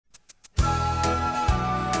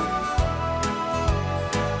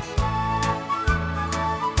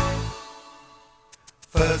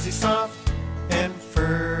fuzzy, soft, and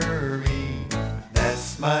furry.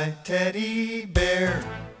 That's my teddy bear,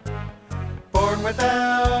 born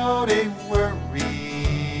without a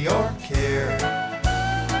worry or care.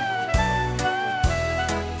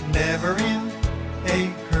 Never in a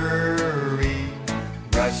hurry,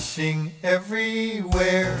 rushing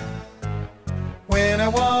everywhere. When I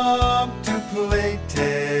want to play,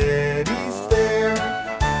 Teddy's there.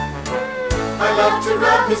 I love to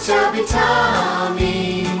rub his chubby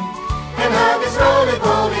tummy and hug his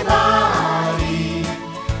roly-poly body.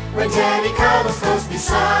 When Teddy cuddles close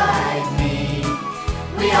beside me,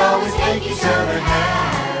 we always make each other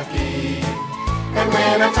happy. And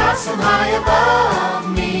when I toss him high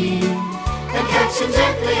above me and catch him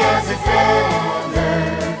gently as a feather,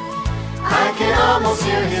 I can almost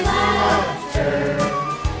hear his laughter.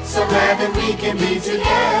 So glad that we can be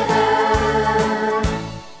together.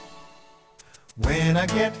 When I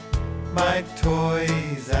get my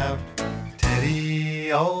toys out,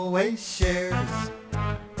 Teddy always shares.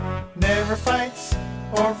 Never fights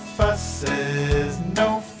or fusses,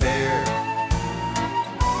 no fair.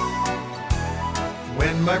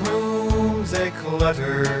 When my room's a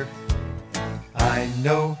clutter, I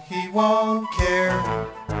know he won't care.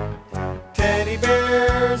 Teddy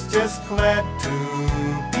bear's just glad to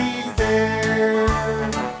be there.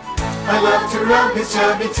 I love to rub his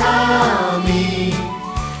chubby tummy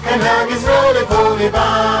and hug his roly-poly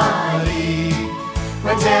body.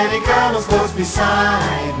 When Teddy cuddles close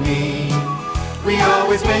beside me, we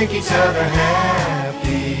always make each other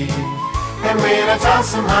happy. And when I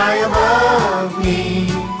toss him high above me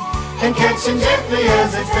and catch him gently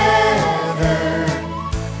as a feather,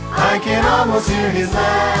 I can almost hear his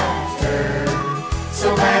laughter.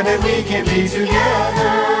 So glad that we can be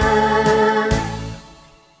together.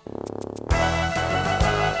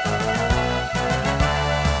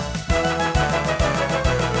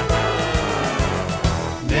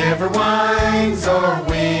 Never whines or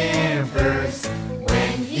whimpers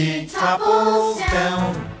when he topples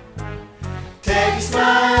down. Teddy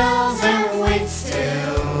smiles and waits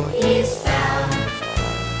till he's found.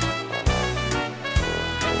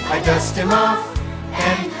 I dust him off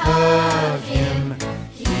and hug him,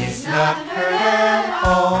 he's not hurt at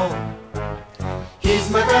all. He's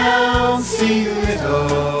my bouncy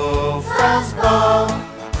little fuzzball.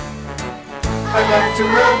 I love to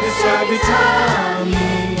rub his chubby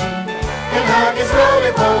tummy and hug his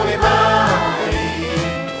roly-poly body.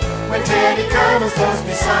 When Teddy cuddles close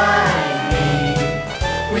beside me,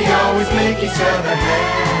 we always make each other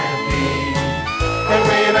happy. And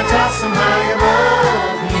when I toss him high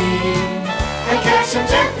above me and catch him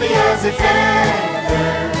gently as a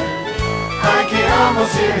feather, I can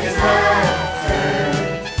almost hear his laughter.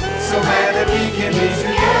 So glad that we can be together.